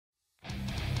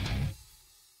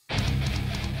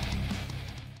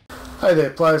Hey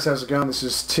there players, how's it going? This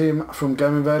is Tim from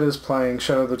Game Invaders playing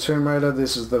Shadow of the Tomb Raider.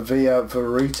 This is the Via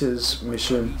Veritas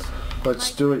mission. Let's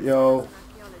do it, y'all.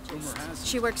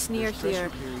 She works near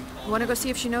here. Want to go see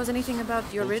if she knows anything about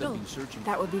your riddle?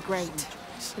 That would be great.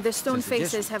 The stone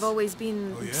faces have always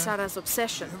been Sarah's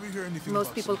obsession.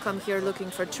 Most people come here looking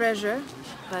for treasure,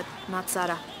 but not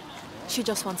Sarah. She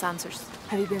just wants answers.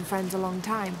 Have you been friends a long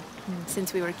time?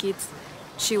 Since we were kids.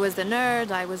 She was the nerd,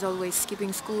 I was always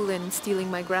skipping school and stealing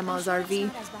my grandma's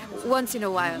RV. Once in a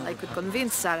while I could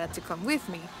convince Sarah to come with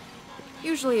me.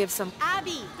 Usually if some...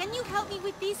 Abby, can you help me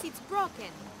with this? It's broken.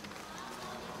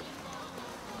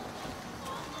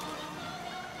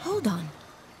 Hold on.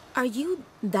 Are you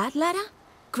that Lara?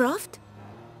 Croft?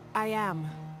 I am.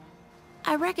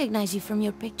 I recognize you from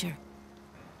your picture.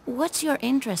 What's your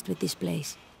interest with this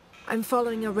place? I'm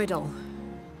following a riddle.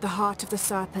 The heart of the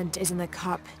serpent is in the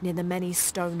cup near the many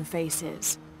stone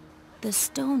faces. The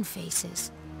stone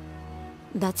faces?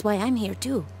 That's why I'm here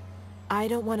too. I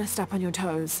don't want to step on your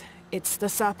toes. It's the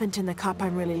serpent in the cup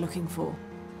I'm really looking for.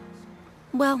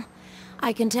 Well,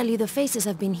 I can tell you the faces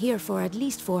have been here for at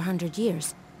least 400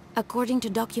 years. According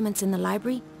to documents in the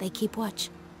library, they keep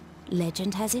watch.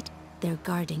 Legend has it, they're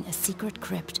guarding a secret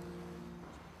crypt.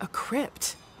 A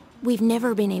crypt? We've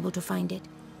never been able to find it.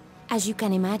 As you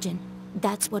can imagine,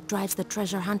 that's what drives the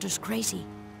treasure hunters crazy.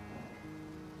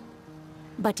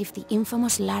 But if the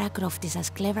infamous Lara Croft is as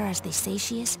clever as they say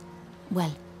she is,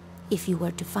 well, if you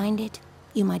were to find it,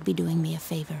 you might be doing me a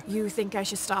favor. You think I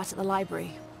should start at the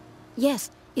library?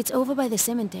 Yes, it's over by the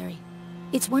cemetery.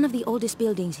 It's one of the oldest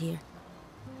buildings here.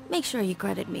 Make sure you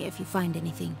credit me if you find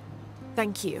anything.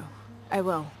 Thank you. I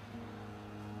will.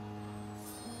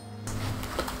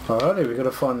 Alrighty, we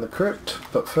gotta find the crypt,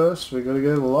 but first we gotta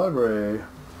go to the library.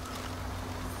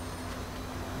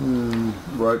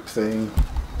 Rope thing.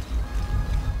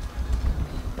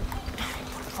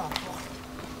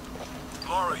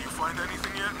 Laura, you find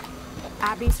anything yet?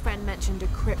 Abby's friend mentioned a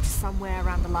crypt somewhere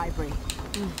around the library.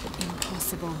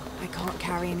 Impossible. I can't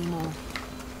carry anymore.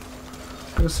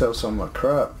 I'm gonna sell some of my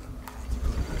crap.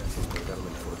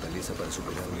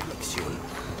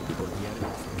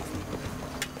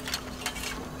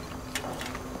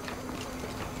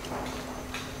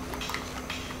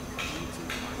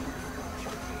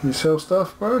 You sell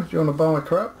stuff, bro? Do you want to buy my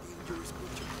crap?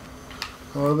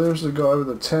 Oh, there's the guy with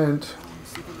the tent.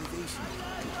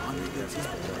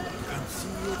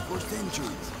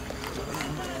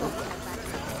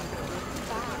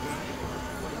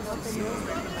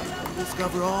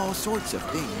 Discover all sorts of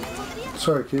things.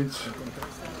 Sorry, kids.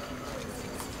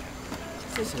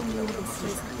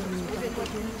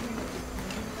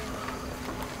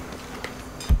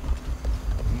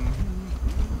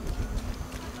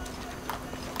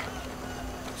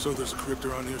 So there's a crypt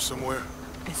around here somewhere?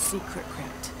 A secret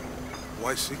crypt.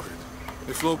 Why secret?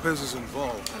 If Lopez is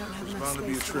involved, there's bound to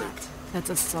be a trick. That's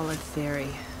a solid theory.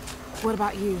 What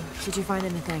about you? Did you find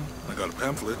anything? I got a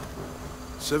pamphlet.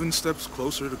 7 steps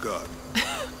closer to God.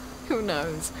 Who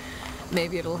knows?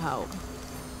 Maybe it'll help.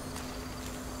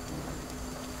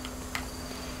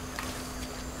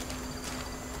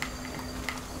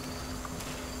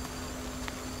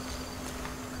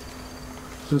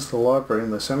 This is the library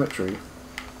and the cemetery.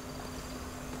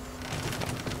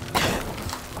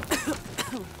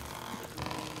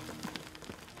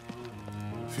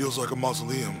 Feels like a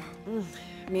mausoleum.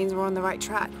 Means we're on the right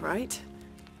track, right?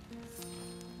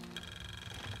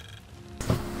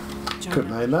 Could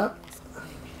name that.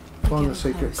 Find the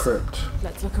secret crypt.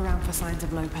 Let's look around for signs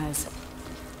of Lopez.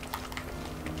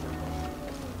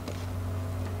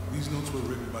 These notes were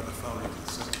written by the founder of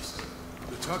the census.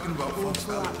 They're talking about funds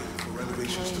allocated for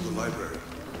renovations to the library.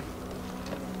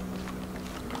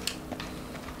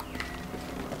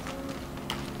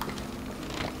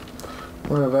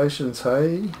 Renovations,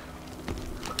 hey?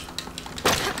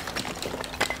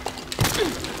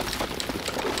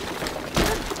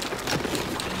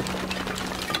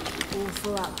 All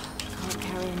full up. Can't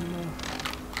carry anymore.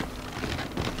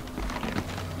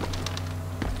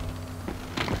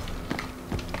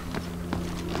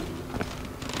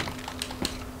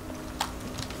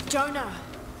 Jonah!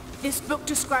 This book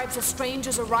describes a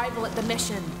stranger's arrival at the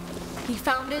mission. He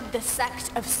founded the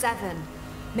Sect of Seven.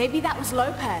 Maybe that was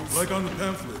Lopez. Like on the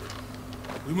pamphlet.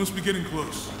 We must be getting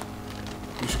close.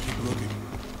 We should keep looking.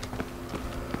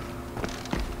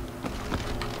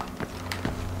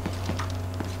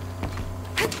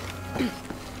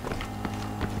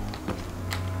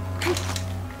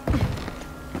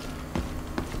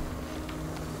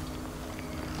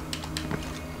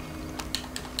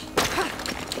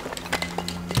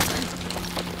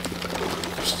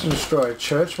 Just to destroy a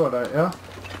church, why don't you?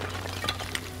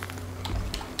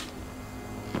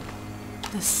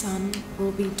 The sun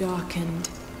will be darkened,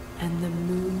 and the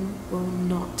moon will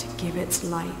not give its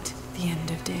light the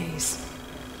end of days.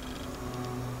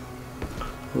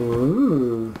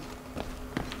 Ooh.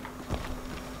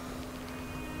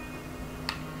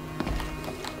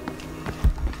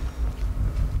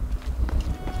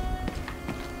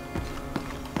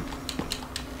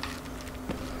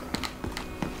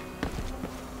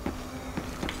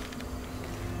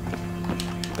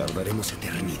 Tardaremos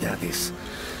eternidades.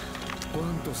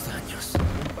 ¿Cuántos años?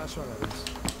 Un paso a la vez.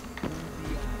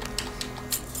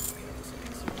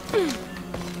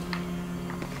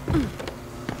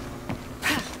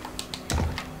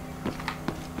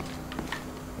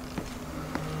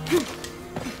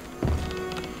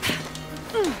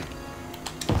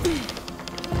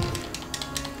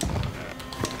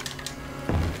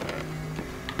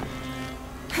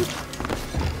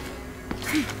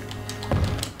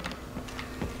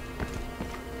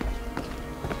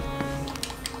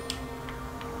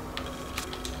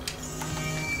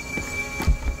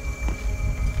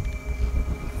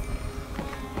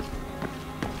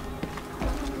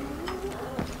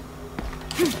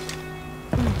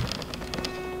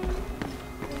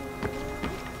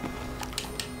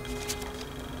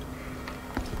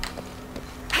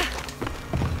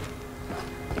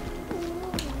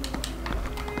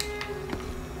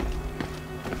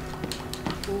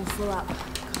 All full up.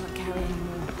 Can't carry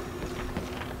anymore.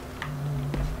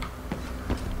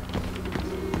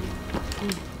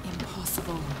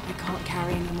 Impossible. I can't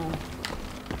carry anymore.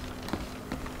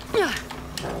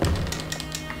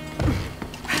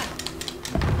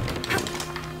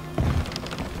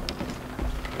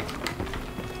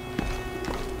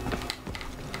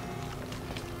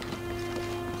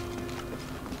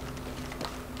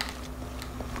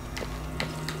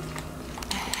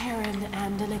 A heron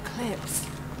and an eclipse.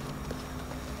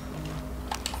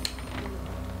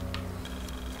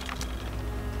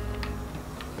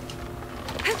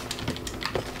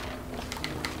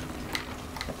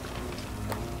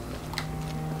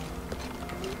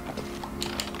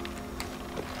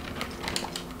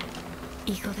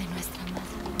 Hijo de nuestra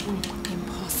madre.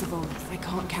 Impossible. I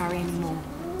can't carry anymore.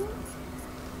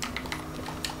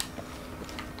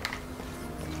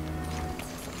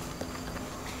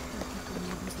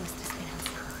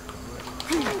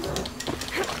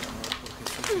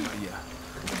 María.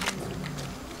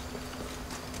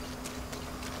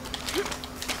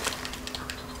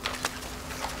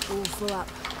 All full up.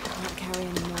 Can't carry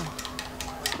anymore.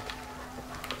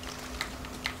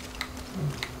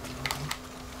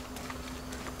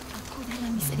 Acude a la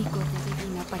misericordia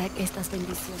divina para que estas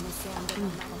bendiciones sean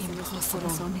derramadas en nuestros Impossible.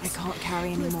 corazones. I can't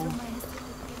carry anymore. Nuestro maestro.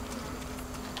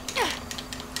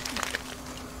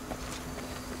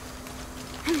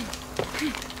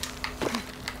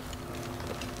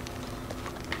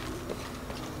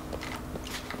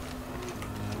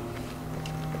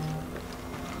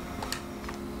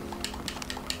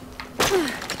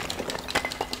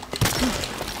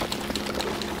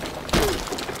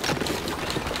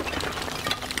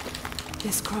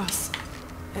 This cross.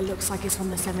 It looks like it's from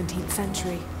the 17th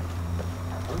century.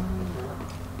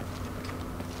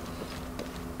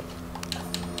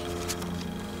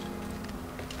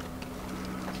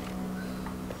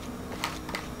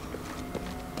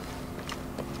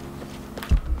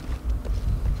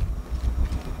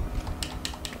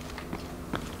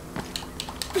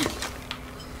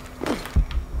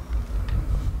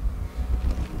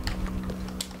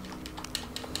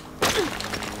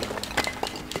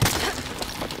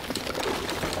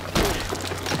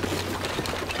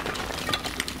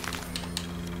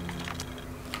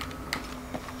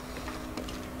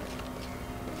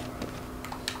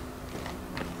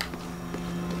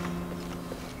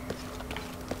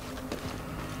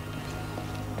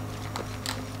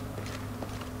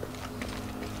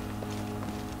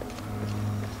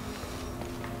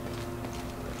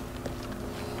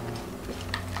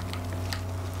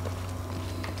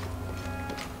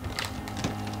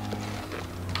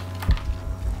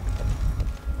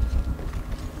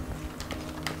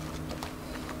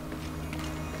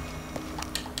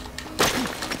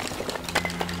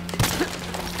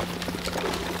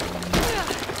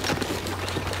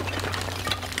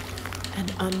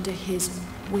 Under his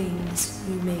wings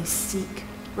you may seek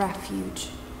refuge.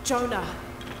 Jonah,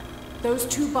 those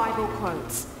two Bible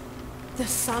quotes. The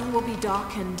sun will be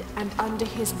darkened, and under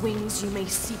his wings you may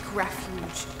seek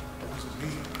refuge.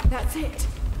 That's it.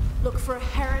 Look for a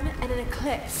heron and an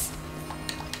eclipse.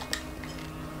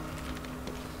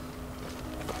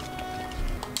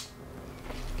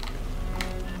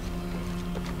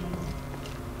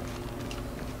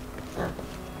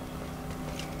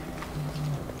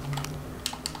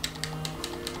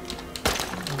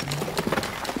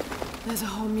 There's a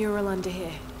whole mural under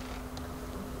here.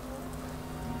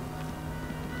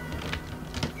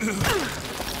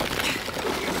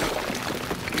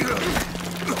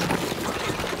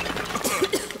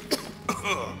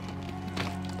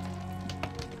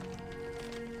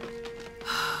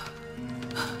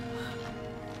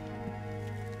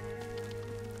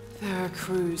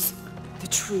 Veracruz, the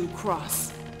true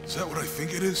cross. Is that what I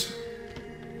think it is?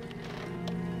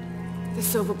 The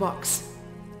silver box.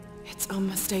 It's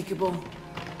unmistakable.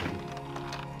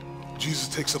 Jesus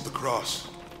takes up the cross.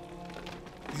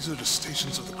 These are the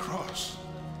stations of the cross.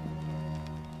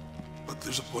 But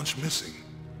there's a bunch missing.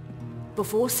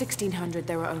 Before 1600,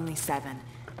 there were only 7.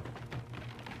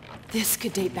 This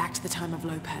could date back to the time of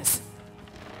Lopez.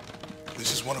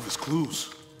 This is one of his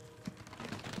clues.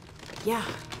 Yeah,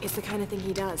 it's the kind of thing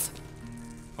he does.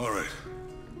 All right.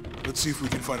 Let's see if we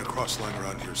can find a cross line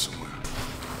around here somewhere.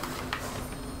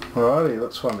 Alrighty,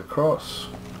 let's find a cross.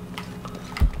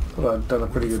 Thought I'd done a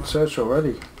pretty good search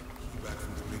already. Back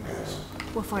from Dominguez.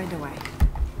 We'll find a way.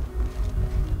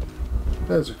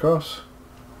 There's a cross.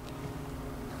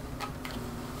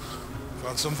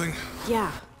 Found something?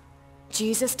 Yeah.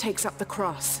 Jesus takes up the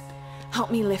cross.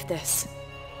 Help me lift this.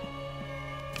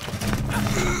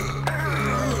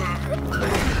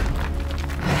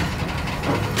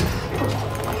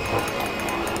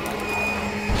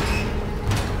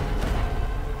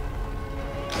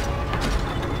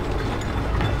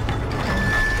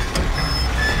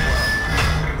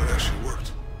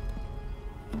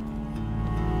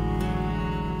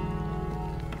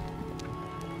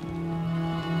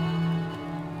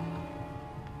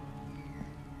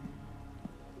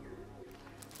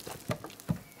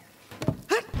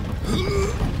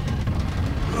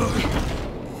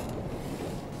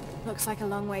 Looks like a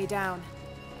long way down.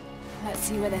 Let's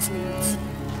see where this leads.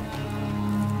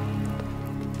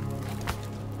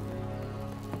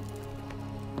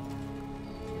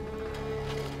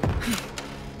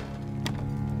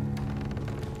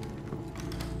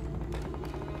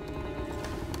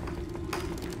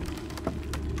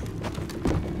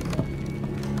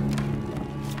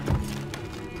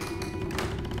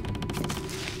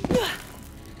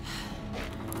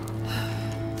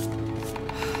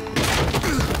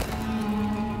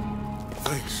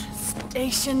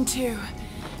 Station 2.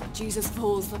 Jesus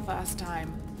falls the first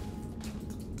time.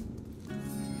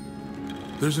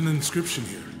 There's an inscription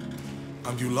here.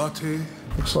 Ambulate.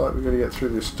 Looks like we've got to get through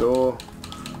this door.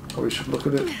 Probably should look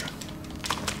at it.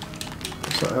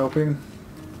 Is that helping?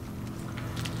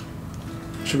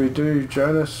 Should we do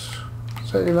Jonas?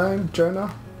 Is that your name?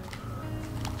 Jonah?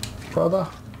 Brother?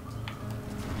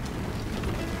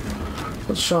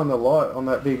 Let's shine the light on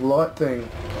that big light thing.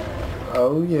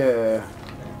 Oh yeah.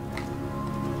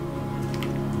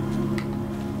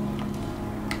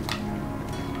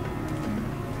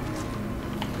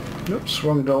 Oops,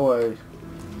 wrong doorway.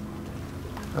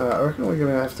 I reckon we're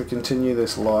going to have to continue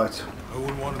this light. I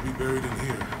wouldn't want to be buried in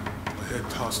here. My head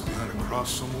tossed behind a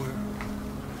cross somewhere.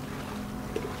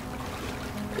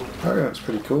 I reckon that's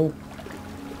pretty cool.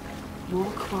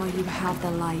 Walk while you have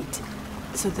the light,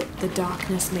 so that the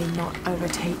darkness may not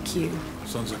overtake you.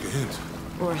 Sounds like a hint.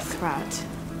 Or a threat.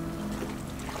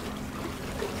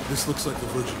 This looks like the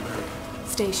Virgin Mary.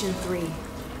 Station 3.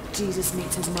 Jesus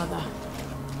meets his mother.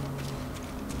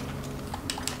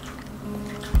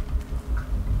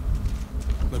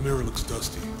 The mirror looks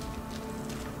dusty.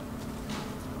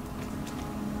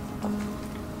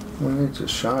 We need to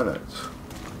shine it.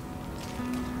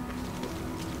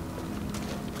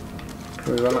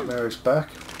 Can we run up Mary's back?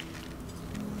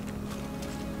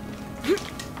 It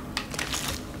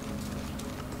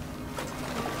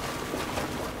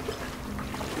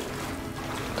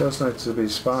does need to be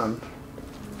spun.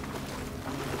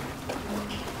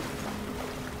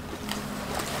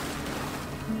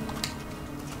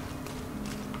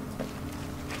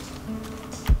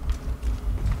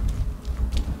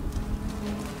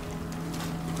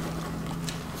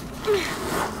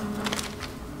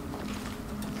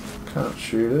 Can't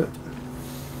shoot it.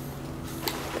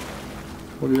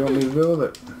 What do you want me to do with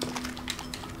it?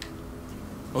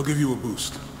 I'll give you a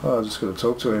boost. Oh, I just got to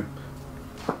talk to him.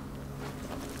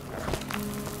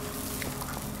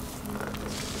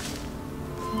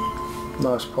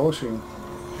 Nice polishing.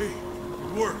 Hey,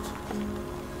 it worked.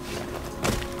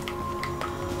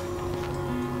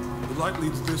 The light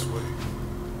leads this way.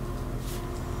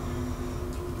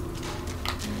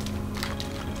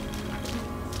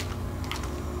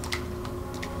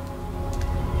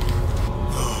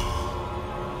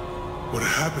 What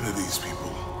happened to these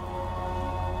people?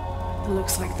 It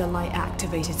looks like the light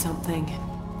activated something.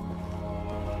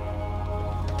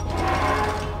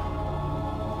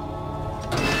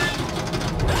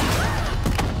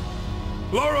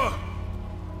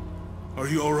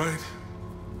 you alright?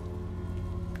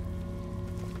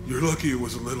 You're lucky it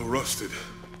was a little rusted.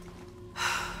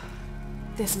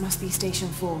 This must be Station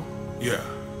 4. Yeah.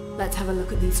 Let's have a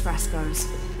look at these frescoes.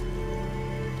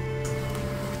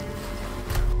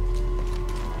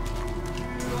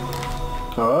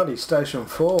 Alrighty, Station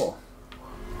 4.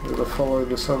 We're going to follow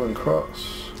the Southern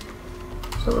Cross.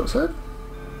 Is that what it said?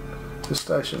 The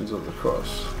Stations of the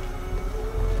Cross.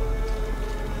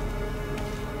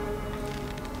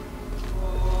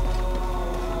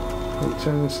 Can you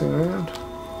turn this thing around?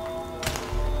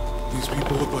 These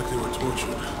people look like they were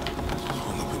tortured.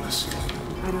 Hung up in the ceiling.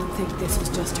 I don't think this was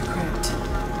just a crypt.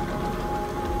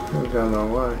 We're going the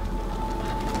wrong way.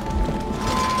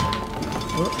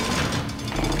 What?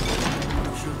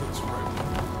 I'm sure that's right.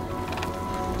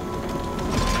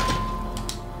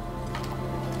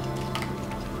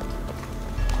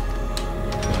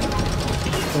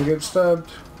 I get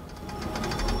stabbed.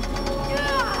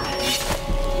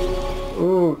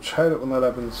 Ooh, I hate it when that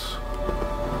happens.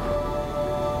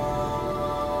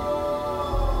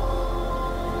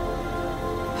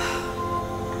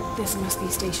 This must be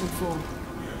Station 4.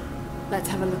 Let's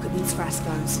have a look at these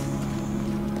frescoes.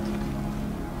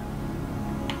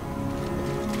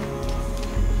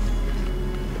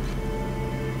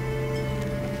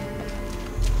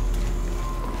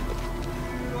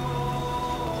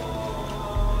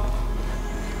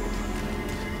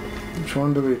 Which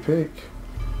one do we pick?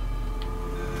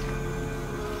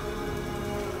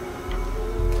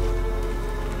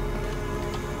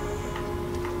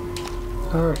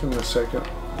 I reckon the second.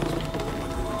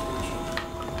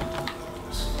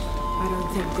 I don't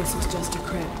think this was just a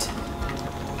crypt.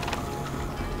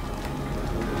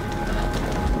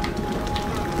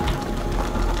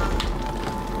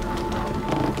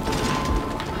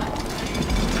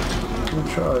 We'll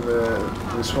try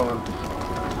this one.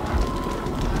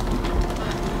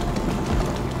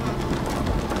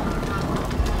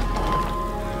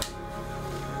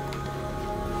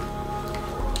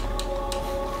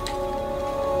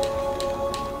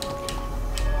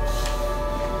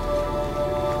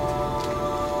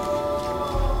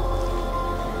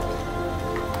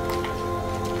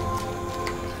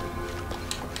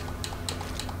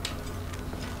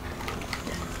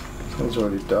 He's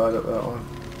already died at that one.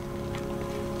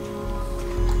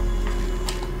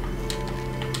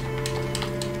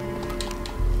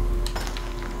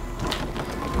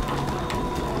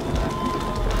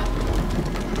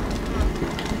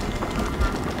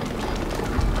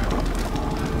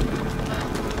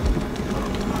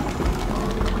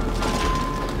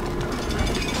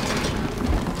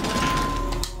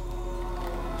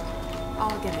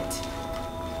 I'll get it.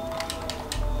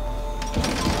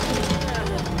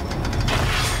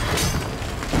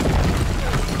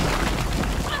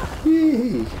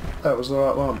 Yee! That was the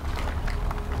right one.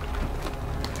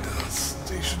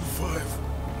 Station 5.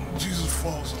 Jesus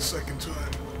falls a second time.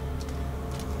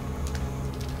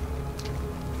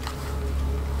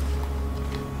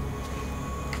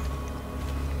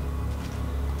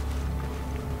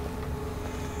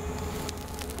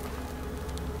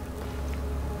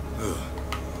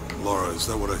 Laura, is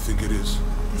that what I think it is?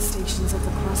 The Stations of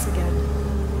the Cross again.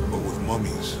 But with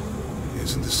mummies.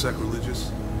 Isn't this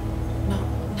sacrilegious? Not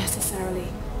necessarily.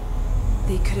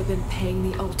 They could have been paying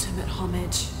the ultimate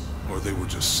homage. Or they were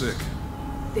just sick.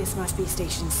 This must be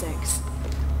Station 6.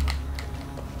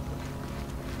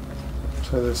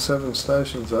 So there's 7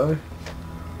 stations, eh?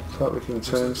 It's like we can Looks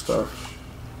turn like a stuff. church.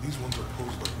 These ones are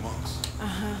posed like monks.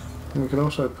 Uh-huh. And we can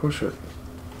also push it.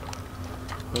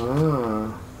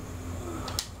 Ah.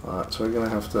 Alright, so we're going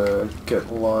to have to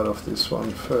get light off this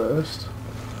one first. So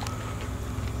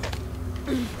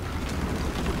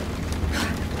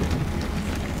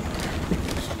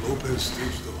Lopez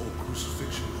staged the whole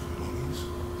crucifixion of mummies.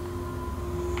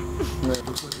 Yeah.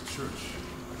 Looks like a church.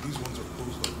 These ones are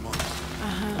posed like monks.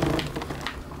 Uh-huh.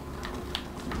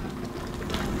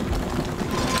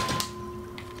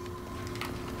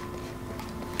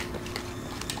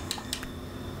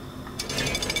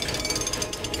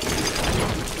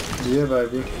 Yeah,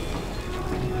 baby.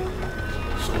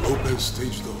 So Lopez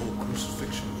staged the whole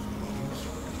crucifixion of mummies.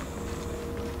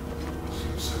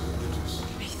 Seems sacrilegious.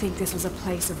 I think this was a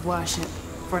place of worship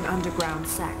for an underground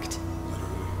sect.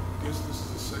 Literally. Guess this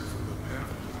is a sect from the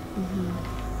pamphlet.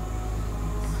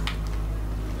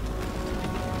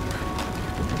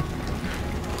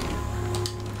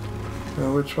 Now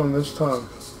which one this time?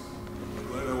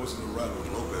 Glad I wasn't around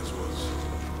when Lopez was.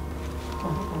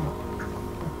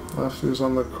 After he was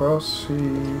on the cross, he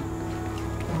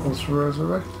was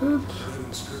resurrected. That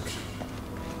inscription.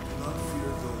 Do not fear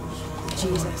those who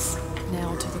Jesus,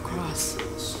 nailed to the cross. kill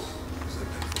the soul. Is that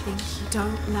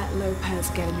Don't let Lopez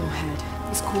get in your head.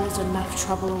 He's caused enough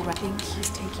trouble already. I think he's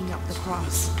taking up the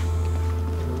cross.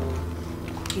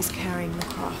 He's carrying the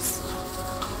cross.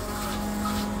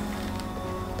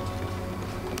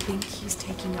 I think he's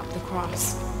taking up the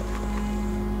cross.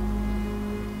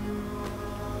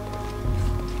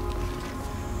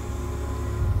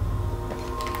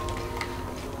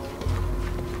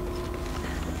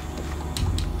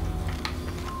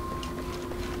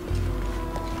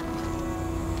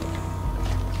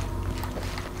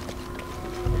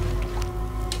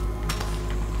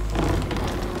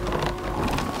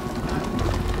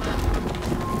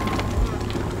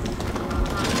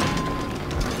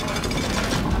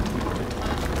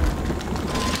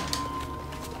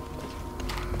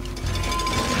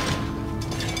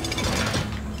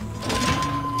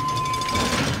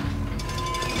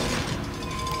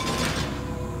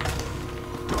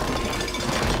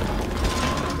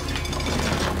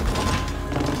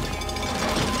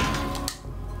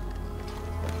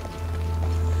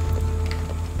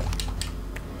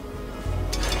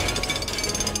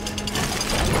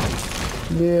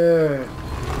 Yeah.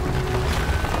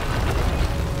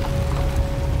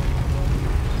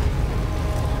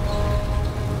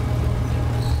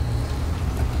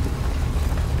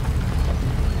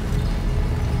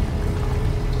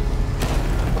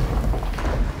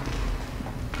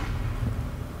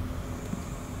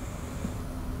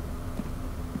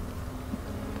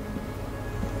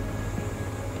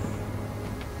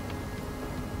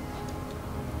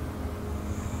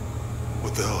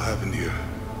 What the hell happened here?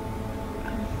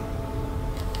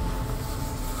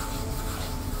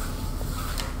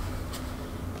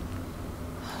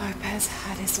 Lopez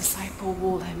had his disciple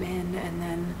wall him in, and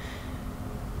then...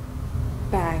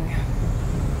 bang.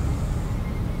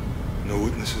 No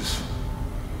witnesses?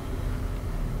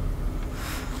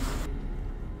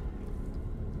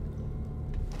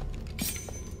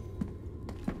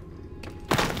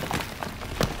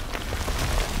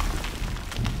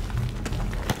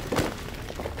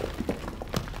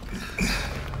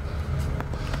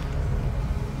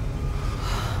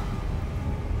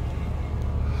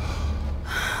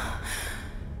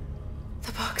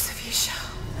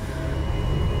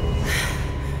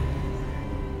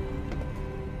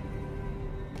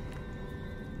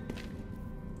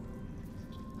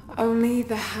 Only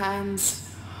the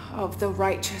hands of the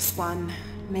Righteous One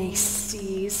may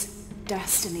seize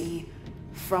destiny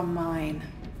from mine.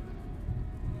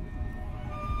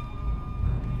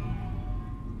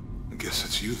 I guess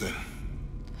it's you then.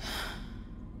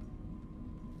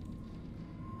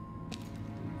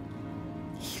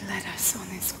 He led us on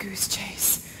this goose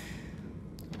chase.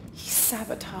 He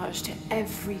sabotaged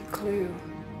every clue.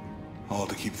 All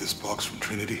to keep this box from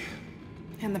Trinity?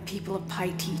 And the people of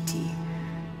Paititi.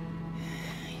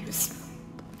 He was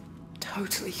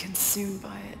totally consumed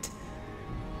by it.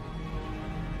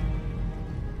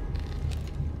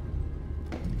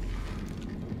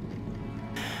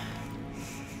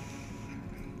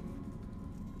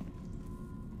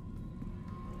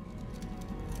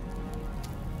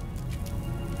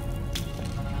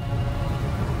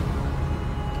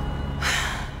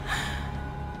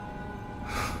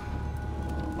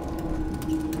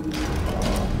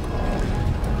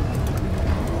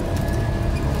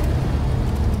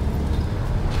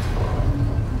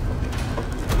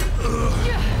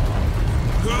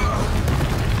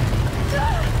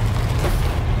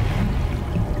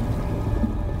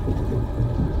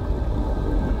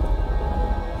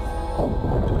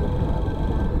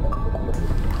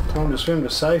 Time to swim to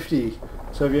safety.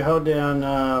 So if you hold down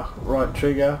right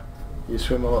trigger, you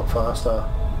swim a lot faster.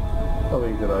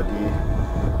 Probably a good idea.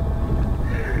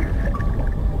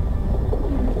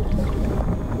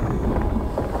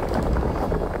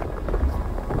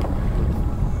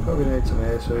 Probably need some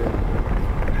air soon.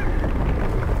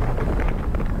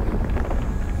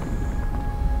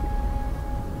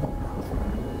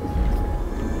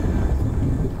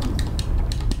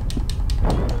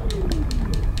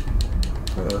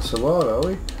 Survived, are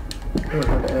we? We haven't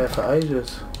had air for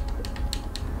ages.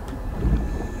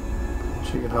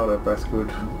 She can hold her breath good.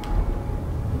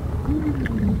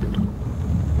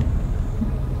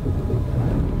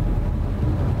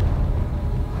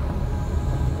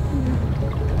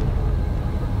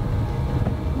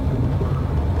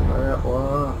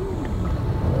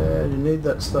 Yeah, you need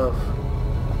that stuff.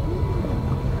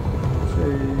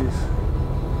 Jeez.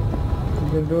 You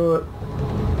can do it.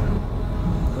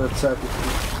 That's happy.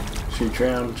 She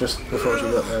drowned just before she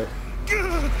got there.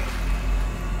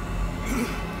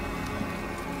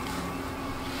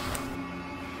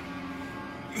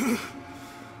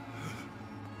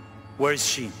 Where is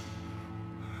she?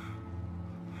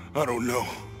 I don't know.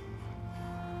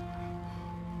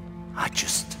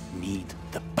 just need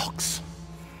the box.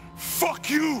 Fuck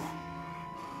you!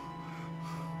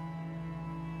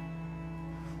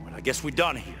 Well, I guess we're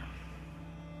done here.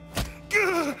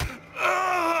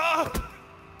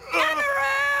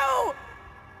 Amaru!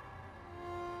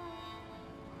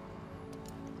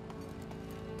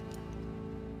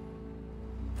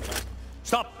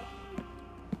 Stop!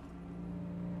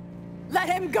 Let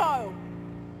him go!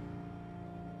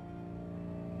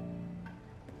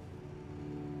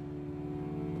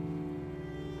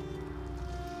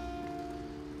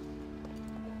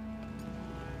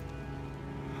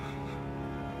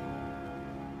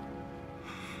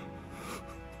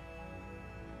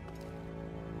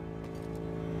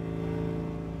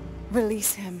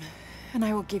 Release him, and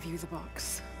I will give you the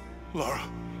box. Lara,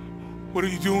 what are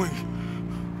you doing?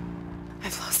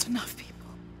 I've lost enough people.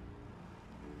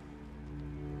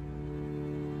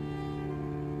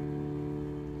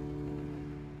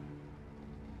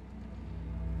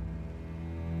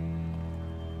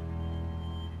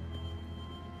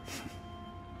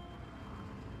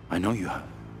 I know you have.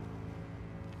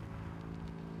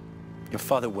 Your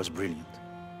father was brilliant.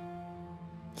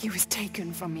 He was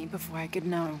taken from me before I could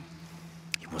know.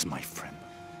 He was my friend.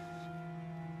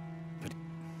 But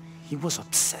he was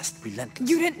obsessed, relentless.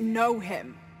 You didn't know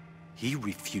him. He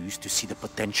refused to see the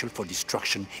potential for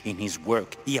destruction in his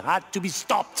work. He had to be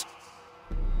stopped.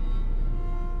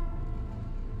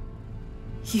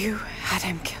 You had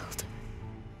him killed.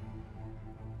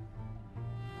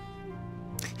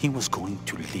 He was going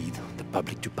to lead the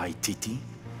public to Paititi.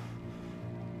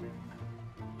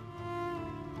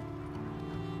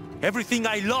 Everything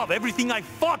I love, everything I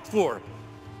fought for.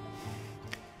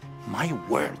 My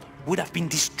world would have been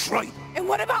destroyed. And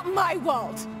what about my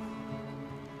world?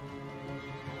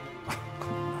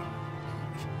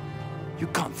 You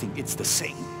can't think it's the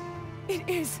same. It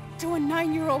is to a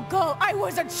 9-year-old girl. I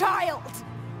was a child.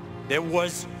 There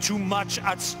was too much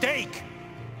at stake.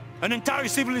 An entire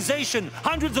civilization,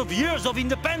 hundreds of years of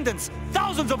independence,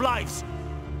 thousands of lives.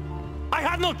 I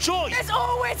had no choice. There's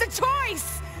always a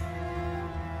choice.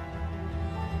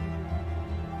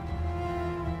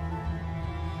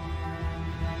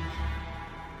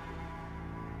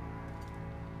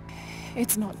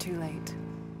 It's not too late.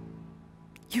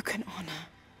 You can honor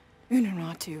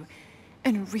Unuratu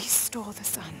and restore the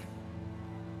sun.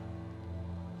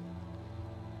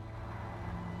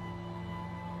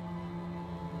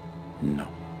 No.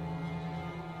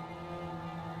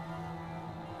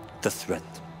 The threat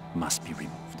must be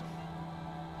removed.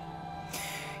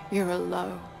 You're a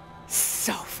low,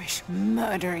 selfish,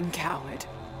 murdering coward.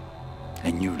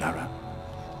 And you, Lara?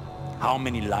 How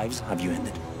many lives have you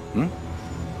ended? Hmm?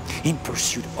 In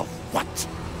pursuit of what?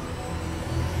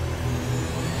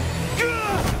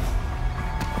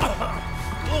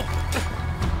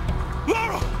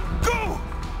 Lara, go!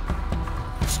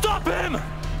 Stop him!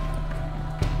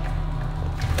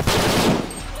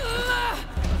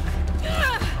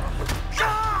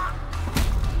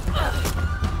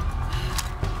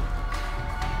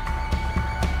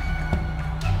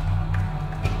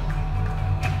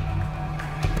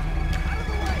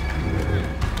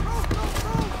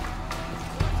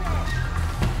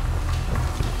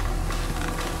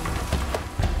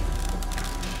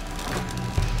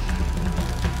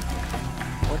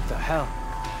 What the hell?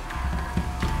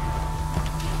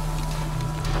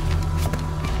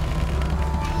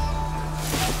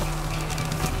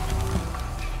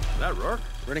 Is that Rourke?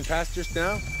 Running past just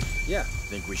now? Yeah.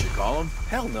 Think we should call him?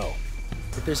 Hell no.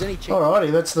 If there's any chance...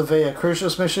 Alrighty, that's the Via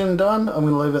Crucis mission done. I'm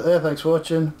going to leave it there. Thanks for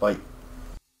watching. Bye.